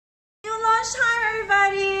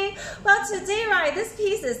Well, today, right, this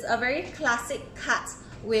piece is a very classic cut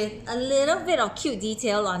with a little bit of cute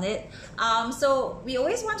detail on it. So we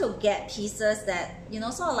always want to get pieces that, you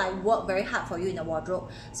know, sort of like work very hard for you in the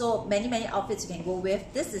wardrobe. So many outfits you can go with.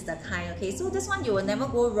 This is the kind, okay? So this one you will never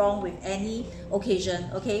go wrong with any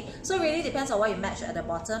occasion, okay? So it really depends on what you match at the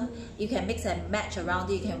bottom. You can mix and match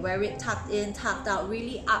around it. You can wear it tucked in, tucked out,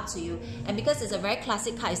 really up to you. And because it's a very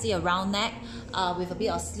classic cut, you see a round neck with a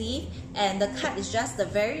bit of sleeve, and the cut is just a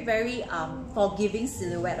very forgiving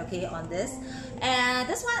silhouette, okay, on this. And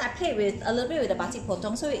this one I played with a little bit with the batik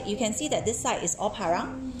potong, so you can see that this side is all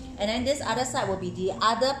parang, and then this other side will be the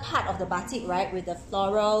other part of the batik, right, with the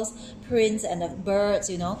florals, prints, and the birds,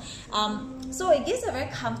 you know. So it gives a very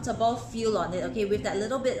comfortable feel on it, okay, with that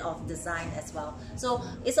little bit of design as well. So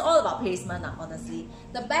it's all about placement, honestly.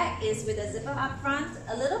 The back is with a zipper up front,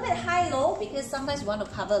 a little bit high-low because sometimes you want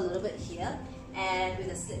to cover a little bit here, and with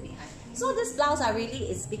a slit behind. So this blouse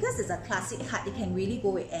is because it's a classic cut, it can really go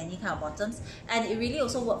with any kind of bottoms, and it really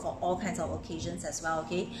also works for all kinds of occasions as well,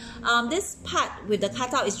 okay? This part with the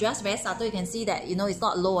cutout is just very subtle. You can see that, you know, it's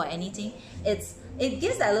not low or anything. It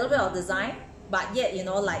gives that little bit of design, but yet, you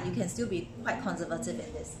know, like you can still be quite conservative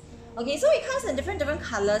in this. Okay, so it comes in different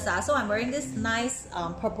colors. So I'm wearing this nice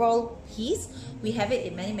purple piece. We have it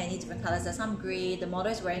in many different colors. There's some grey. The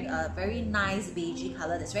model is wearing a very nice beigey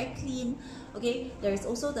color that's very clean. Okay, there is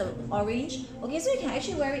also the orange. Okay, so you can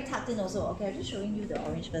actually wear it tucked in also. Okay, I'm just showing you the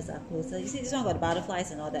orange first up closer. You see this one got the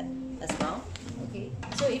butterflies and all that as well. Okay,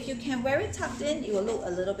 so if you can wear it tucked in, it will look a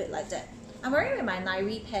little bit like that. I'm wearing with my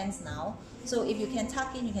Nairi pants now. So if you can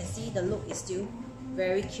tuck in, you can see the look is still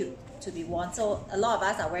very cute to be worn. So a lot of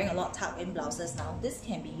us are wearing a lot of tuck-in blouses now. This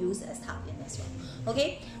can be used as tuck-in as well.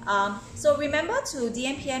 Okay, so remember to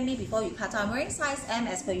DM/PM me before you cut out. I'm wearing size M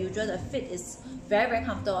as per usual. The fit is very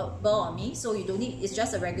comfortable on me, so you don't need, it's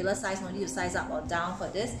just a regular size, no need to size up or down for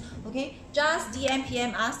this. Okay, just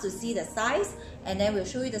DM/PM us to see the size, and then we'll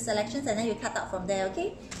show you the selections, and then you cut out from there.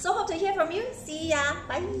 Okay, so hope to hear from you. See ya,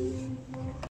 bye.